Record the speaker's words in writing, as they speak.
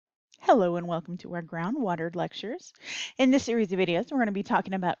Hello and welcome to our groundwater lectures. In this series of videos, we're going to be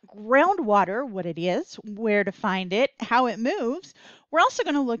talking about groundwater, what it is, where to find it, how it moves. We're also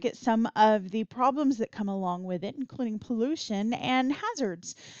going to look at some of the problems that come along with it, including pollution and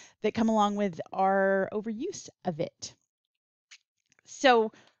hazards that come along with our overuse of it.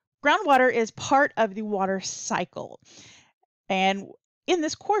 So, groundwater is part of the water cycle. And in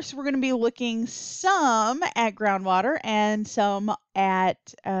this course, we're going to be looking some at groundwater and some at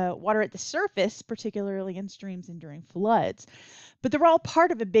water at the surface, particularly in streams and during floods. But they're all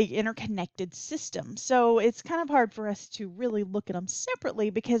part of a big interconnected system. So it's kind of hard for us to really look at them separately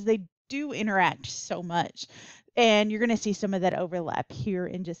because they do interact so much. And you're going to see some of that overlap here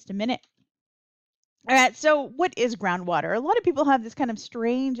in just a minute. All right, so what is groundwater? A lot of people have this kind of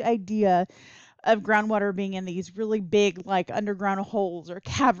strange idea of groundwater being in these really big, like underground holes or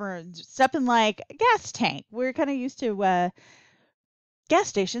caverns, something like a gas tank. We're kind of used to gas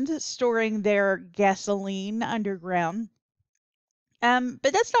stations storing their gasoline underground. But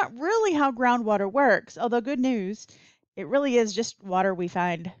that's not really how groundwater works. Although good news, it really is just water we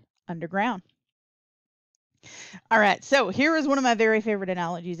find underground. All right, so here is one of my very favorite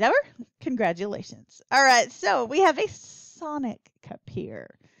analogies ever. Congratulations. All right, so we have a Sonic cup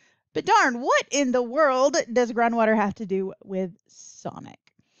here. But darn, what in the world does groundwater have to do with Sonic?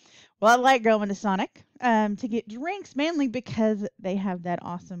 Well, I like going to Sonic to get drinks, mainly because they have that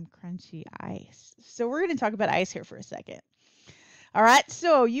awesome crunchy ice. So we're going to talk about ice here for a second. All right,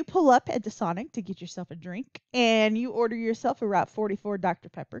 so you pull up at the Sonic to get yourself a drink, and you order yourself a Route 44 Dr.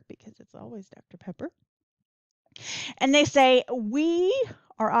 Pepper, because it's always Dr. Pepper. And they say, we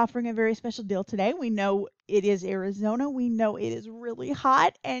are offering a very special deal today. We know it is Arizona. We know it is really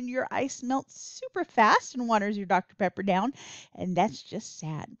hot and your ice melts super fast and waters your Dr. Pepper down. And that's just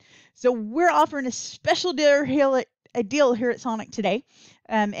sad. So we're offering a special deal here at Sonic today.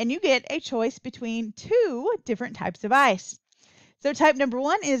 And you get a choice between two different types of ice. So type number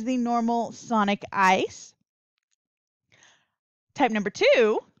 1 is the normal Sonic ice. Type number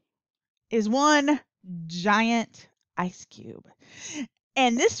 2 is one giant ice cube.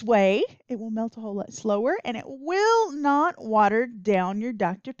 And this way, it will melt a whole lot slower and it will not water down your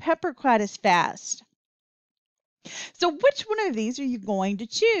Dr. Pepper quite as fast. So which one of these are you going to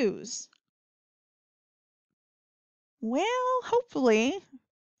choose? Well, hopefully,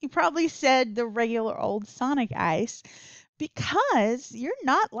 you probably said the regular old Sonic ice because you're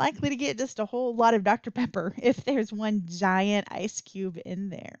not likely to get just a whole lot of Dr. Pepper if there's one giant ice cube in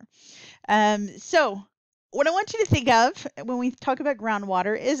there. So what I want you to think of when we talk about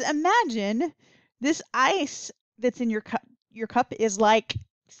groundwater is imagine this ice that's in your cup. Your cup is like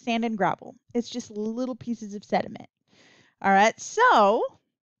sand and gravel. It's just little pieces of sediment. All right, so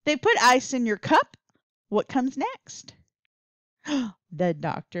they put ice in your cup. What comes next? The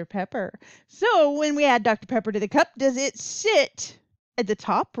Dr. Pepper. So when we add Dr. Pepper to the cup, does it sit at the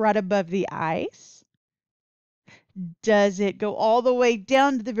top right above the ice? Does it go all the way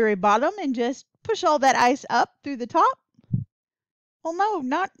down to the very bottom and just push all that ice up through the top? Well,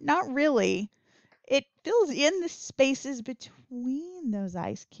 no, not really. It fills in the spaces between those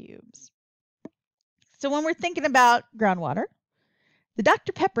ice cubes. So when we're thinking about groundwater, the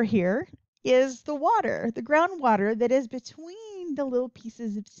Dr. Pepper here is the water, the groundwater that is between the little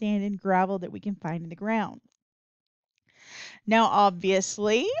pieces of sand and gravel that we can find in the ground. Now,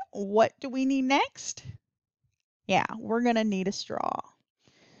 obviously, what do we need next? Yeah, we're going to need a straw.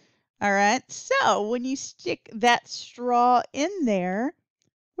 All right, so when you stick that straw in there,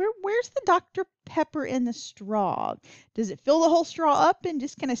 where's the Dr. Pepper in the straw? Does it fill the whole straw up and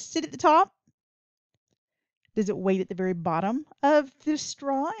just kind of sit at the top? Does it wait at the very bottom of the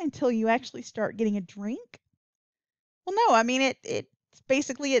straw until you actually start getting a drink? Well, no, I mean, it's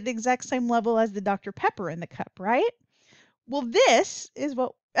basically at the exact same level as the Dr. Pepper in the cup, right? Well, this is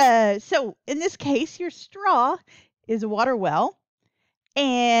what, so in this case, your straw is a water well,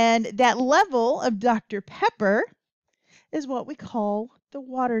 and that level of Dr. Pepper is what we call the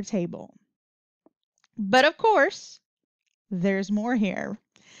water table. But of course, there's more here.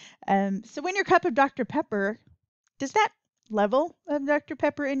 So in your cup of Dr. Pepper, does that level of Dr.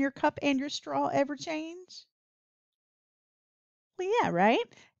 Pepper in your cup and your straw ever change? Well, yeah, right?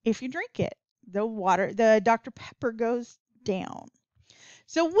 If you drink it, the Dr. Pepper goes down.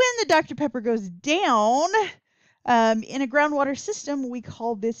 So when the Dr. Pepper goes down, in a groundwater system, we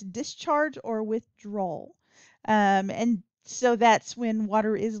call this discharge or withdrawal. And so that's when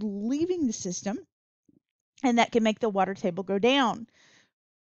water is leaving the system, and that can make the water table go down.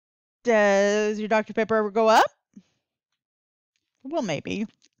 Does your Dr. Pepper ever go up? Well, maybe.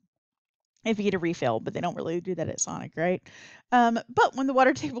 if you get a refill, but they don't really do that at Sonic, right? But when the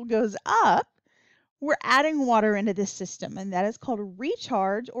water table goes up, we're adding water into this system, and that is called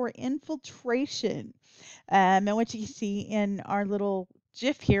recharge or infiltration. And what you see in our little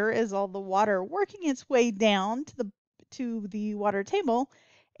GIF here is all the water working its way down to the water table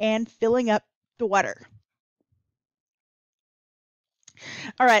and filling up the water.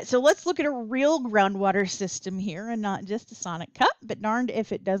 All right, so let's look at a real groundwater system here and not just a sonic cup, but darned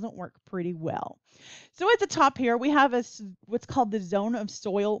if it doesn't work pretty well. So at the top here, we have what's called the zone of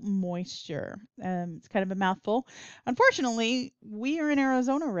soil moisture. It's kind of a mouthful. Unfortunately, we are in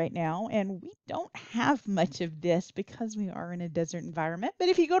Arizona right now, and we don't have much of this because we are in a desert environment. But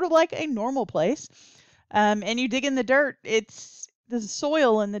if you go to like a normal place and you dig in the dirt, it's the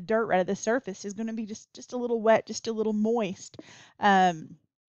soil and the dirt right at the surface is going to be just a little wet, just a little moist. Um,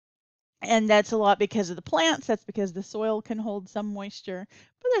 and that's a lot because of the plants. That's because the soil can hold some moisture,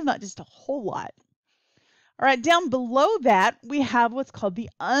 but there's not just a whole lot. All right, down below that, we have what's called the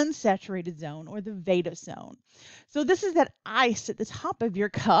unsaturated zone or the Veda zone. So this is that ice at the top of your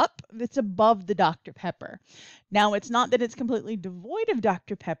cup that's above the Dr. Pepper. Now, it's not that it's completely devoid of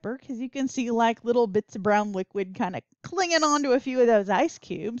Dr. Pepper, because you can see like little bits of brown liquid kind of clinging onto a few of those ice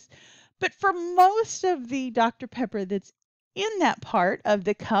cubes. But for most of the Dr. Pepper that's in that part of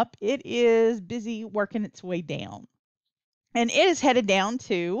the cup, it is busy working its way down. And it is headed down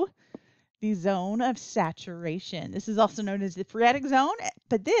to the zone of saturation. This is also known as the phreatic zone,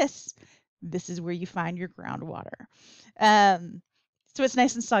 but this is where you find your groundwater. So it's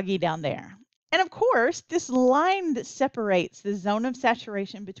nice and soggy down there. And of course, this line that separates the zone of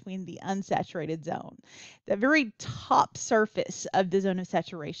saturation between the unsaturated zone, the very top surface of the zone of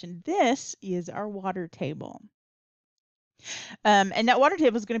saturation, this is our water table. And that water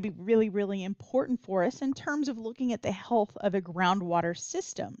table is going to be really, really important for us in terms of looking at the health of a groundwater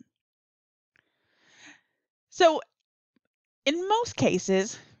system. So in most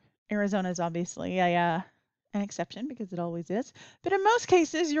cases, Arizona is obviously an exception because it always is. But in most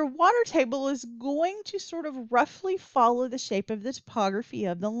cases, your water table is going to sort of roughly follow the shape of the topography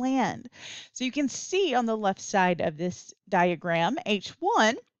of the land. So you can see on the left side of this diagram,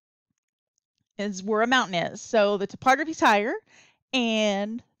 H1 is where a mountain is. So the topography is higher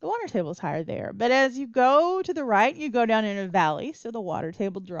and the water table is higher there. But as you go to the right, you go down in a valley. So the water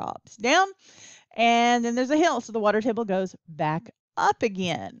table drops down. And then there's a hill, so the water table goes back up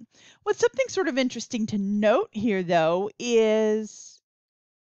again. What's something sort of interesting to note here, though, is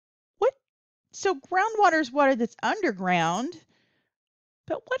so groundwater is water that's underground,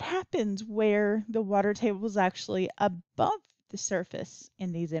 but what happens where the water table is actually above the surface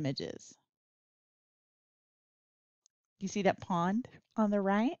in these images? You see that pond on the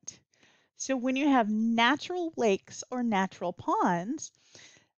right? So when you have natural lakes or natural ponds,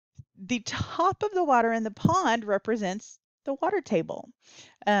 the top of the water in the pond represents the water table,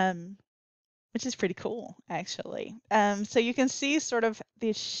 which is pretty cool, actually. So you can see sort of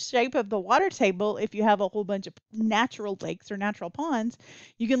the shape of the water table. If you have a whole bunch of natural lakes or natural ponds,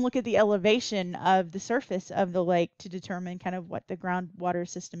 you can look at the elevation of the surface of the lake to determine kind of what the groundwater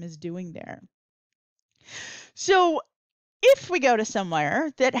system is doing there. So if we go to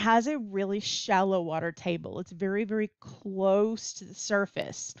somewhere that has a really shallow water table, it's very, very close to the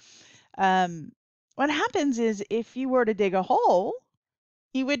surface. What happens is if you were to dig a hole,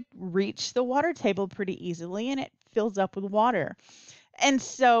 you would reach the water table pretty easily and it fills up with water. And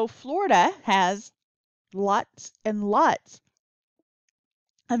so Florida has lots and lots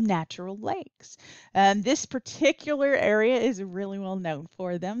of natural lakes. This particular area is really well known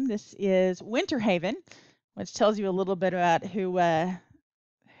for them. This is Winter Haven, which tells you a little bit about who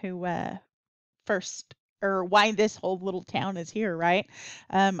first or why this whole little town is here, right?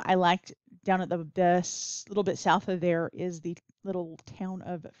 I liked down at the little bit south of there is the little town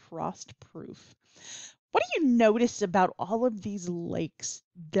of Frostproof. What do you notice about all of these lakes,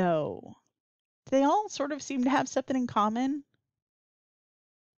 though? They all sort of seem to have something in common.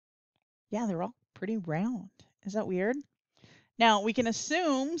 Yeah, they're all pretty round. Is that weird? Now, we can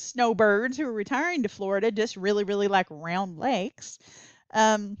assume snowbirds who are retiring to Florida just really, really like round lakes.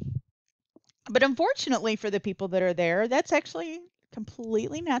 But unfortunately for the people that are there, that's actually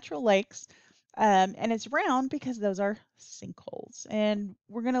completely natural lakes. And it's round because those are sinkholes. And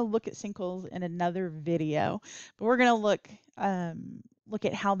we're going to look at sinkholes in another video, but we're going to look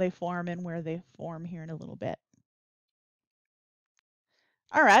at how they form and where they form here in a little bit.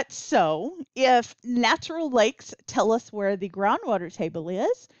 All right, so if natural lakes tell us where the groundwater table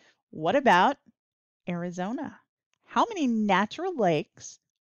is, what about Arizona? How many natural lakes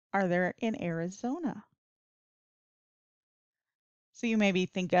are there in Arizona? So you maybe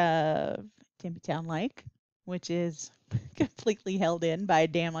think of Timptown Lake, which is completely held in by a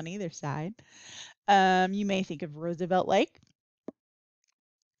dam on either side. You may think of Roosevelt Lake.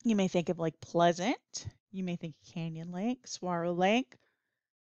 You may think of Lake Pleasant. You may think Canyon Lake, Saguaro Lake,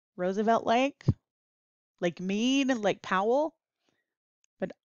 Roosevelt Lake, Lake Mead, and Lake Powell.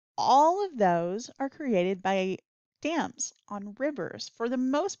 But all of those are created by dams on rivers. For the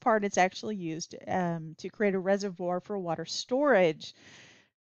most part, it's actually used to create a reservoir for water storage.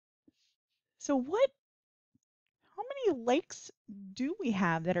 So how many lakes do we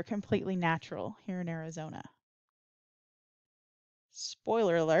have that are completely natural here in Arizona?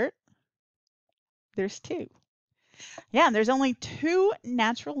 Spoiler alert, there's two. Yeah, there's only two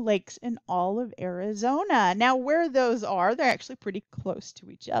natural lakes in all of Arizona. Now, where those are, they're actually pretty close to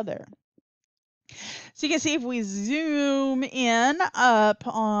each other. So you can see if we zoom in up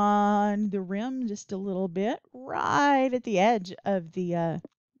on the rim just a little bit, right at the edge of the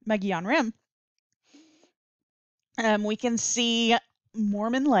Mogollon Rim, we can see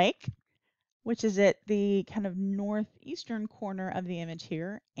Mormon Lake, which is at the kind of northeastern corner of the image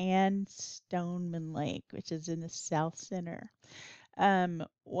here, and Stoneman Lake, which is in the south center.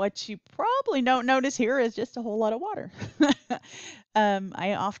 What you probably don't notice here is just a whole lot of water.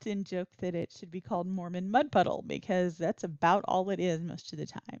 I often joke that it should be called Mormon Mud Puddle because that's about all it is most of the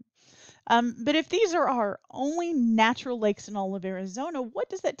time. But if these are our only natural lakes in all of Arizona, what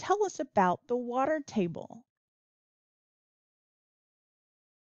does that tell us about the water table?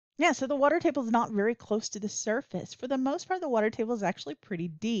 Yeah, so the water table is not very close to the surface. For the most part, the water table is actually pretty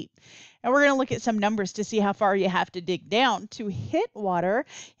deep. And we're going to look at some numbers to see how far you have to dig down to hit water.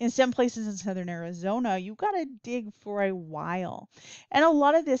 In some places in southern Arizona, you've got to dig for a while. And a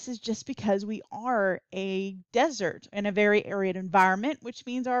lot of this is just because we are a desert in a very arid environment, which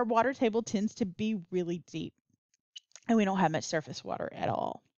means our water table tends to be really deep. And we don't have much surface water at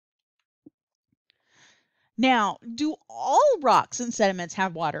all. Now, do all rocks and sediments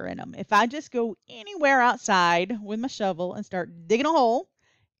have water in them? If I just go anywhere outside with my shovel and start digging a hole,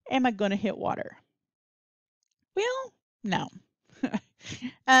 am I going to hit water? Well, no.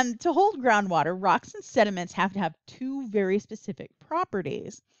 To hold groundwater, rocks and sediments have to have two very specific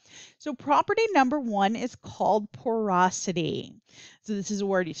properties. So property number one is called porosity. So this is a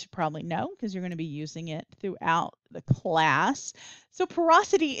word you should probably know because you're going to be using it throughout the class. So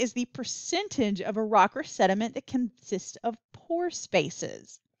porosity is the percentage of a rock or sediment that consists of pore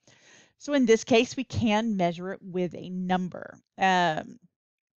spaces. So in this case, we can measure it with a number. And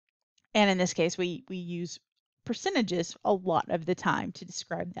in this case, we use percentages a lot of the time to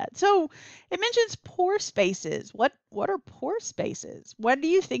describe that. So it mentions pore spaces. What are pore spaces? What do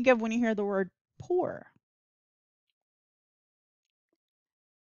you think of when you hear the word pore?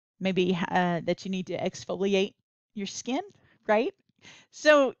 Maybe that you need to exfoliate your skin, right?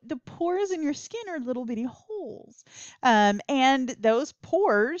 So the pores in your skin are little bitty holes. And those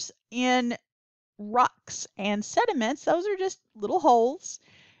pores in rocks and sediments, those are just little holes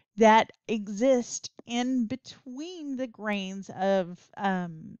that exist in between the grains of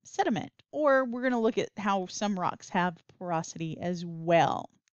sediment. Or we're going to look at how some rocks have porosity as well.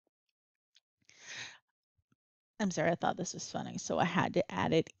 I'm sorry, I thought this was funny, so I had to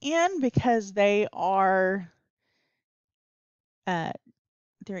add it in because they are they're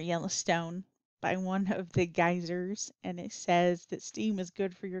at Yellowstone by one of the geysers, and it says that steam is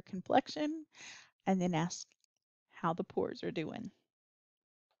good for your complexion, and then ask how the pores are doing.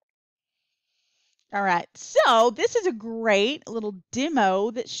 All right, so this is a great little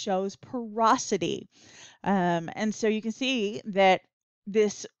demo that shows porosity. And so you can see that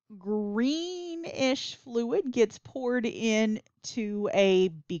this greenish fluid gets poured into a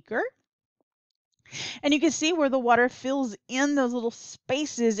beaker. And you can see where the water fills in those little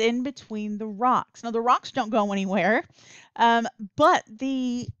spaces in between the rocks. Now, the rocks don't go anywhere, but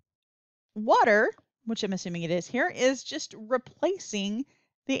the water, which I'm assuming it is here, is just replacing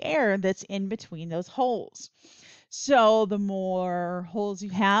the air that's in between those holes. So the more holes you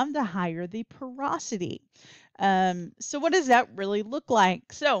have, the higher the porosity. So what does that really look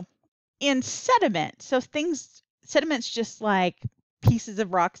like? So in sediment, sediment's just like pieces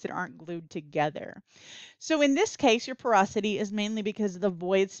of rocks that aren't glued together. So in this case, your porosity is mainly because of the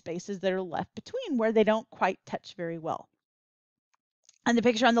void spaces that are left between where they don't quite touch very well. On the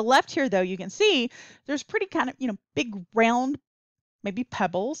picture on the left here, though, you can see there's pretty kind of, big round maybe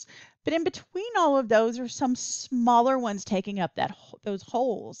pebbles, but in between all of those are some smaller ones taking up those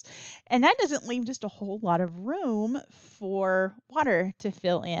holes. And that doesn't leave just a whole lot of room for water to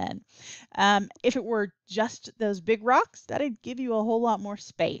fill in. If it were just those big rocks, that'd give you a whole lot more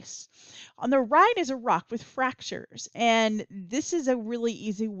space. On the right is a rock with fractures, and this is a really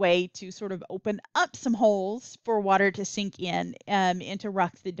easy way to sort of open up some holes for water to sink in into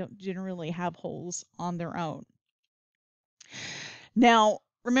rocks that don't generally have holes on their own. Now,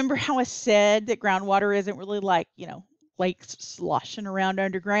 remember how I said that groundwater isn't really like, lakes sloshing around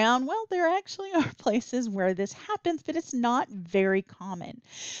underground? Well, there actually are places where this happens, but it's not very common.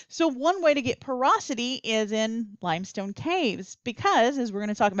 So one way to get porosity is in limestone caves because, as we're going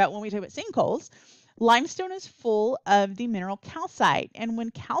to talk about when we talk about sinkholes, limestone is full of the mineral calcite. And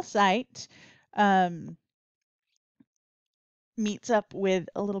when calcite meets up with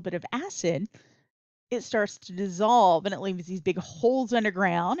a little bit of acid, it starts to dissolve and it leaves these big holes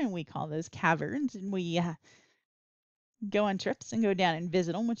underground, and we call those caverns. And we go on trips and go down and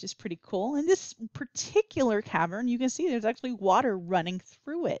visit them, which is pretty cool. In this particular cavern, you can see there's actually water running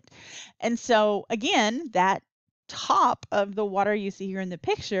through it. And so, again, that top of the water you see here in the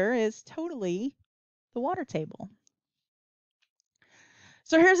picture is totally the water table.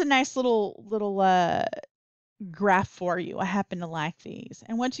 So here's a nice little graph for you. I happen to like these.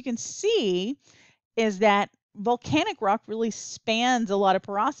 And what you can see is that volcanic rock really spans a lot of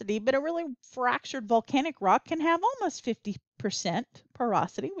porosity, but a really fractured volcanic rock can have almost 50%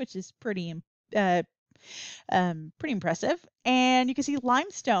 porosity, which is pretty impressive. And you can see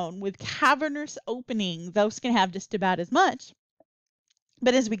limestone with cavernous openings; those can have just about as much.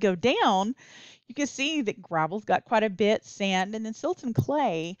 But as we go down, you can see that gravel's got quite a bit, sand, and then silt and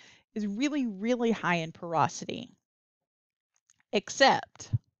clay is really, really high in porosity. Except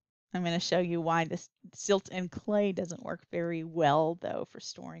I'm going to show you why this silt and clay doesn't work very well, though, for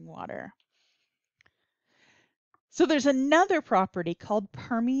storing water. So there's another property called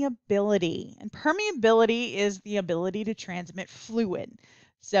permeability. And permeability is the ability to transmit fluid.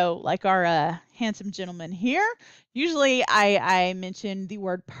 So like our handsome gentleman here, usually I mention the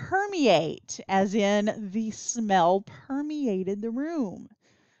word permeate, as in the smell permeated the room.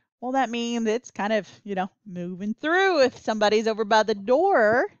 Well, that means it's kind of, moving through. If somebody's over by the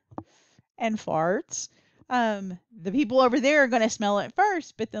door and farts, the people over there are going to smell it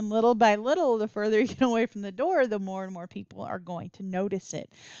first, but then little by little, the further you get away from the door, the more and more people are going to notice it,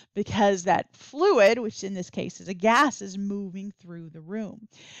 because that fluid, which in this case is a gas, is moving through the room.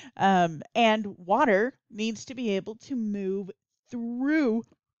 And water needs to be able to move through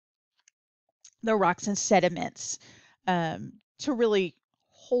the rocks and sediments to really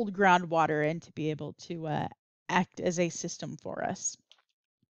hold groundwater and to be able to act as a system for us.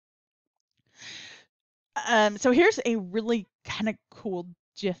 So here's a really kind of cool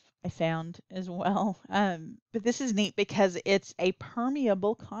GIF I found as well. But this is neat because it's a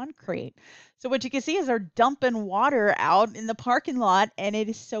permeable concrete. So what you can see is they're dumping water out in the parking lot and it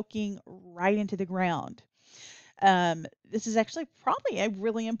is soaking right into the ground. This is actually probably a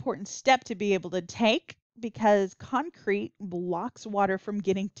really important step to be able to take because concrete blocks water from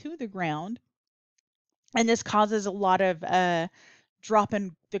getting to the ground. And this causes a lot of drop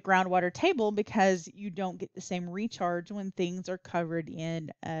in the groundwater table because you don't get the same recharge when things are covered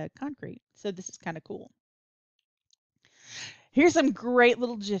in concrete. So this is kind of cool. Here's some great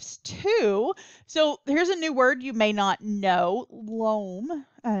little GIFs too. So here's a new word you may not know, loam.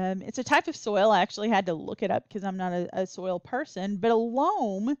 It's a type of soil. I actually had to look it up because I'm not a soil person, but a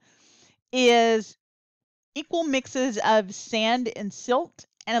loam is equal mixes of sand and silt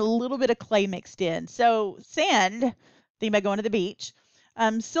and a little bit of clay mixed in. So sand, think about going to the beach.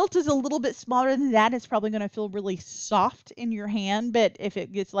 Silt is a little bit smaller than that. It's probably going to feel really soft in your hand, but if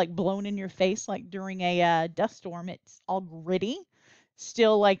it gets like blown in your face, like during a dust storm, it's all gritty,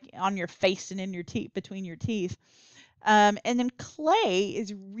 still like on your face and in your teeth, between your teeth. And then clay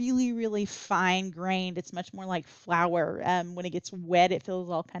is really, really fine grained. It's much more like flour. When it gets wet, it feels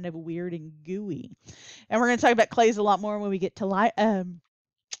all kind of weird and gooey. And we're going to talk about clays a lot more when we get to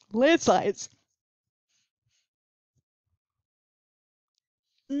landslides.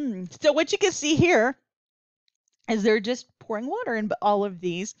 So what you can see here is they're just pouring water in all of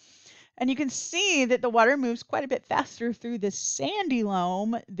these. And you can see that the water moves quite a bit faster through the sandy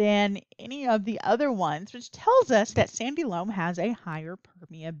loam than any of the other ones, which tells us that sandy loam has a higher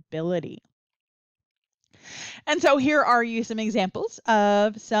permeability. And so here are some examples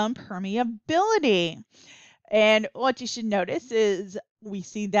of some permeability. And what you should notice is we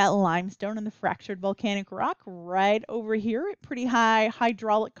see that limestone and the fractured volcanic rock right over here at pretty high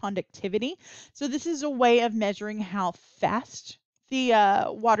hydraulic conductivity. So this is a way of measuring how fast the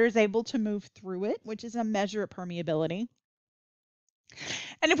water is able to move through it, which is a measure of permeability.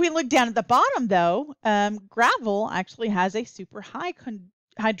 And if we look down at the bottom, though, gravel actually has a super high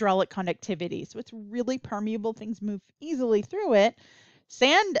hydraulic conductivity. So it's really permeable. Things move easily through it.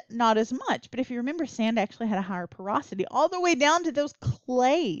 Sand, not as much. But if you remember, sand actually had a higher porosity, all the way down to those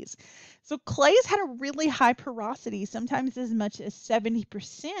clays. So clays had a really high porosity, sometimes as much as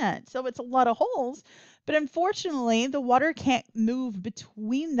 70%. So it's a lot of holes. But unfortunately, the water can't move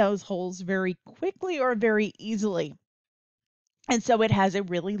between those holes very quickly or very easily. And so it has a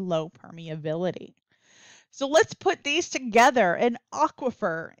really low permeability. So let's put these together. An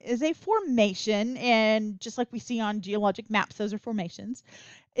aquifer is a formation, and just like we see on geologic maps, those are formations.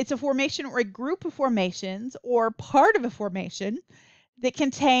 It's a formation or a group of formations or part of a formation that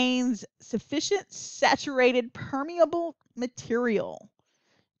contains sufficient saturated permeable material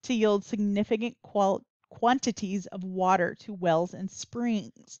to yield significant quantities of water to wells and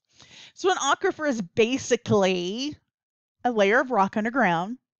springs. So an aquifer is basically a layer of rock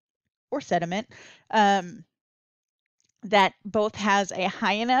underground or sediment that both has a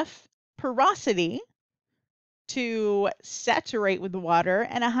high enough porosity to saturate with the water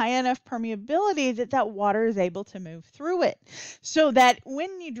and a high enough permeability that that water is able to move through it. So that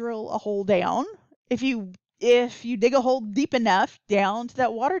when you drill a hole down, if you dig a hole deep enough down to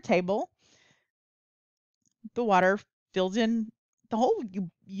that water table, the water fills in the hole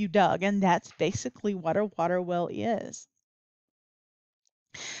you dug, and that's basically what a water well is.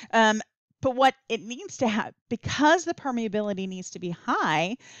 But what it needs to have, because the permeability needs to be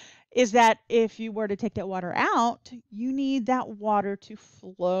high, is that if you were to take that water out, you need that water to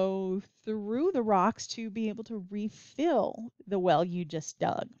flow through the rocks to be able to refill the well you just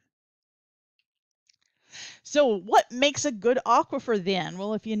dug. So what makes a good aquifer then?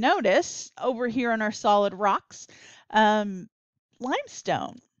 Well, if you notice over here on our solid rocks,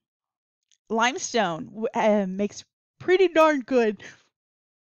 limestone. Limestone makes pretty darn good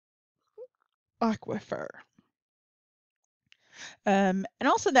aquifer. And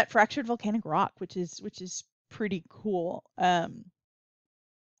also that fractured volcanic rock, which is pretty cool.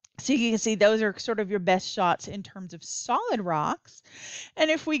 So you can see those are sort of your best shots in terms of solid rocks. And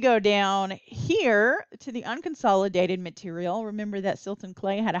if we go down here to the unconsolidated material, remember that silt and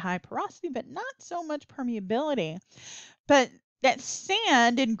clay had a high porosity, but not so much permeability. But that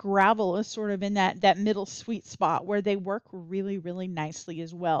sand and gravel is sort of in that middle sweet spot where they work really, really nicely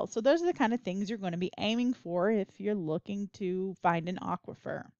as well. So those are the kind of things you're going to be aiming for if you're looking to find an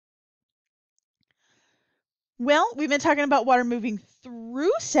aquifer. Well, we've been talking about water moving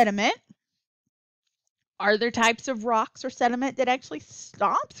through sediment. Are there types of rocks or sediment that actually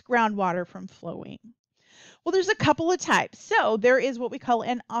stops groundwater from flowing? Well, there's a couple of types. So there is what we call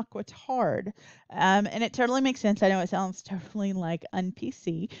an aquitard, and it totally makes sense. I know it sounds totally like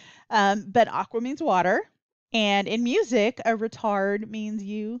un-PC, but aqua means water, and in music, a retard means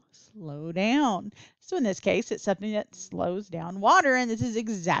you slow down. So in this case, it's something that slows down water, and this is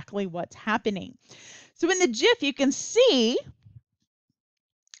exactly what's happening. So in the GIF, you can see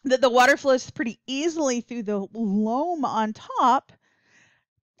that the water flows pretty easily through the loam on top,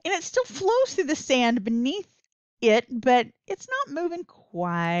 and it still flows through the sand beneath it, but it's not moving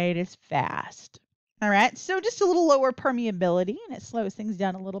quite as fast. All right, so just a little lower permeability, and it slows things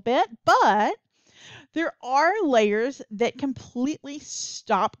down a little bit, but there are layers that completely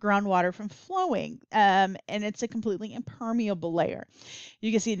stop groundwater from flowing, and it's a completely impermeable layer.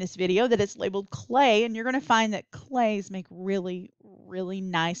 You can see in this video that it's labeled clay, and you're going to find that clays make really, really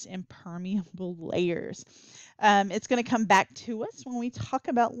nice impermeable layers. It's going to come back to us when we talk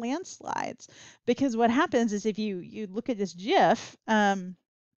about landslides, because what happens is if you look at this GIF,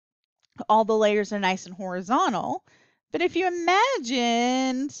 all the layers are nice and horizontal. But if you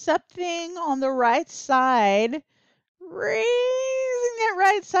imagine something on the right side, raising that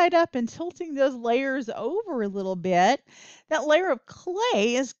right side up and tilting those layers over a little bit, that layer of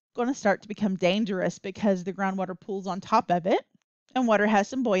clay is going to start to become dangerous because the groundwater pools on top of it, and water has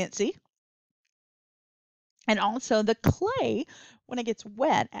some buoyancy. And also the clay, when it gets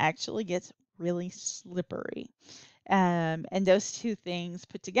wet, actually gets really slippery. And those two things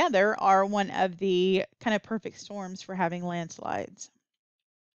put together are one of the kind of perfect storms for having landslides.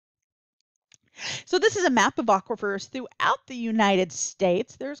 So this is a map of aquifers throughout the United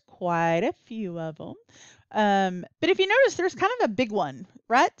States. There's quite a few of them. But if you notice, there's kind of a big one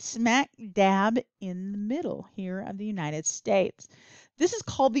right smack dab in the middle here of the United States. This is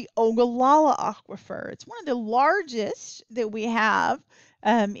called the Ogallala Aquifer. It's one of the largest that we have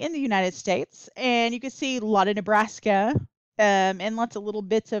in the United States. And you can see a lot of Nebraska and lots of little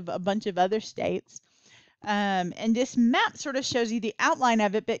bits of a bunch of other states. And this map sort of shows you the outline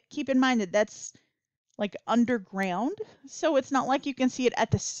of it, but keep in mind that that's like underground. So it's not like you can see it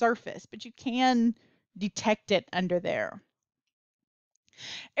at the surface, but you can detect it under there.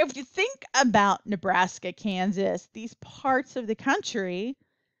 If you think about Nebraska, Kansas, these parts of the country,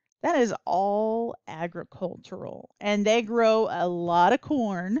 that is all agricultural. And they grow a lot of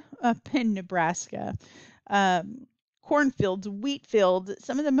corn up in Nebraska. Cornfields, wheat fields,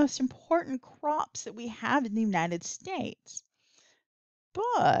 some of the most important crops that we have in the United States.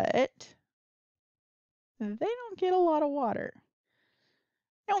 But they don't get a lot of water.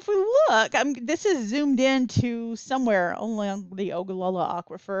 Now, if we look, this is zoomed into somewhere only on the Ogallala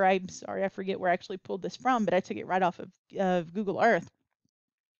Aquifer. I'm sorry, I forget where I actually pulled this from, but I took it right off of Google Earth.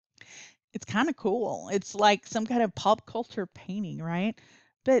 It's kind of cool. It's like some kind of pop culture painting, right?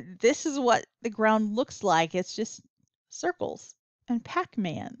 But this is what the ground looks like. It's just circles and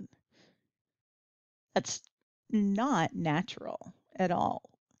Pac-Man. That's not natural at all.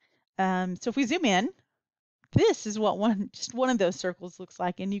 So if we zoom in, this is what just one of those circles looks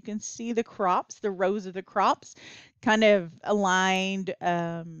like, and you can see the crops, the rows of the crops, kind of aligned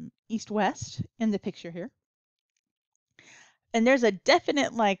east-west in the picture here. And there's a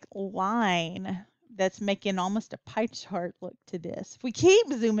definite like line that's making almost a pie chart look to this. If we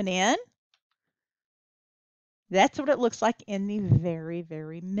keep zooming in, that's what it looks like in the very,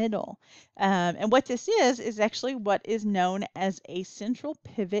 very middle. And what this is actually what is known as a central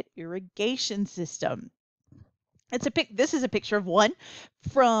pivot irrigation system. This is a picture of one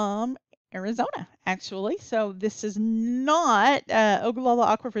from Arizona, actually. So this is not,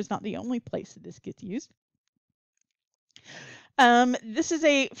 Ogallala Aquifer is not the only place that this gets used. This is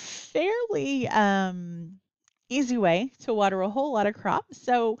a fairly easy way to water a whole lot of crops.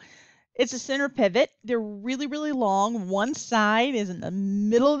 So it's a center pivot. They're really, really long. One side is in the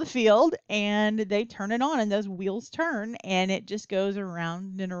middle of the field, and they turn it on, and those wheels turn, and it just goes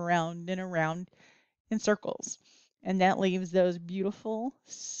around and around and around in circles. And that leaves those beautiful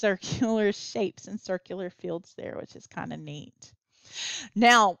circular shapes and circular fields there, which is kind of neat.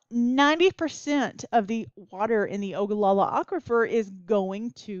 Now, 90% of the water in the Ogallala Aquifer is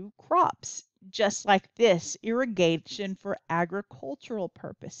going to crops, just like this, irrigation for agricultural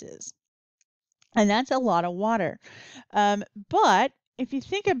purposes. And that's a lot of water. But if you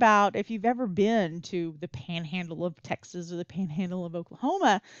think about if you've ever been to the panhandle of Texas or the panhandle of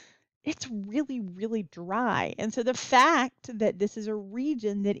Oklahoma, it's really, really dry. And so the fact that this is a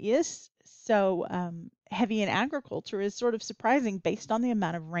region that is so heavy in agriculture is sort of surprising based on the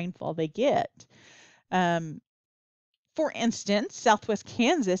amount of rainfall they get. For instance, Southwest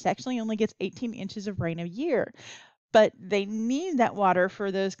Kansas actually only gets 18 inches of rain a year, but they need that water for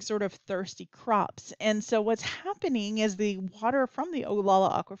those sort of thirsty crops. And so what's happening is the water from the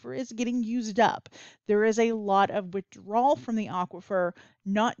Ogallala Aquifer is getting used up. There is a lot of withdrawal from the aquifer,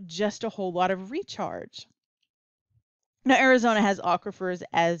 not just a whole lot of recharge. Now, Arizona has aquifers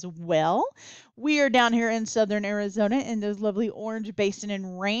as well. We are down here in southern Arizona in those lovely orange basin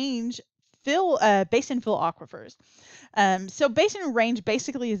and range basin fill aquifers. So basin and range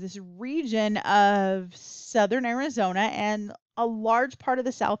basically is this region of southern Arizona and a large part of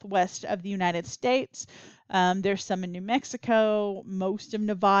the southwest of the United States. There's some in New Mexico, most of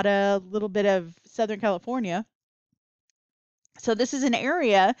Nevada, a little bit of Southern California. So this is an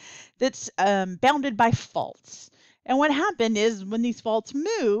area that's bounded by faults. And what happened is when these faults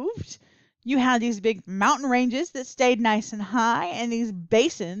moved, you had these big mountain ranges that stayed nice and high, and these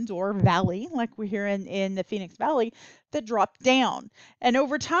basins or valley, like we're here in the Phoenix Valley, that dropped down. And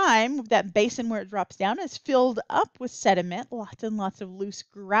over time, that basin where it drops down is filled up with sediment, lots and lots of loose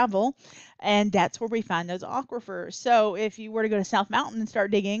gravel, and that's where we find those aquifers. So if you were to go to South Mountain and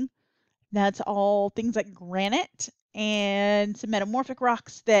start digging, that's all things like granite and some metamorphic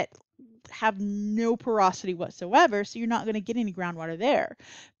rocks that have no porosity whatsoever, so you're not going to get any groundwater there.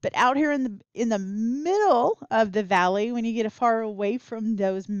 But out here in the middle of the valley, when you get far away from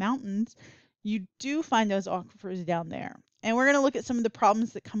those mountains, you do find those aquifers down there. And we're going to look at some of the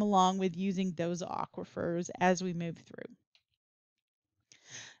problems that come along with using those aquifers as we move through.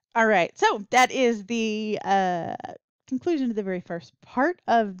 All right, so that is the conclusion to the very first part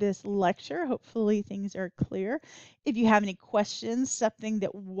of this lecture. Hopefully things are clear. If you have any questions, something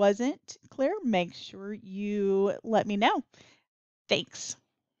that wasn't clear, make sure you let me know. Thanks.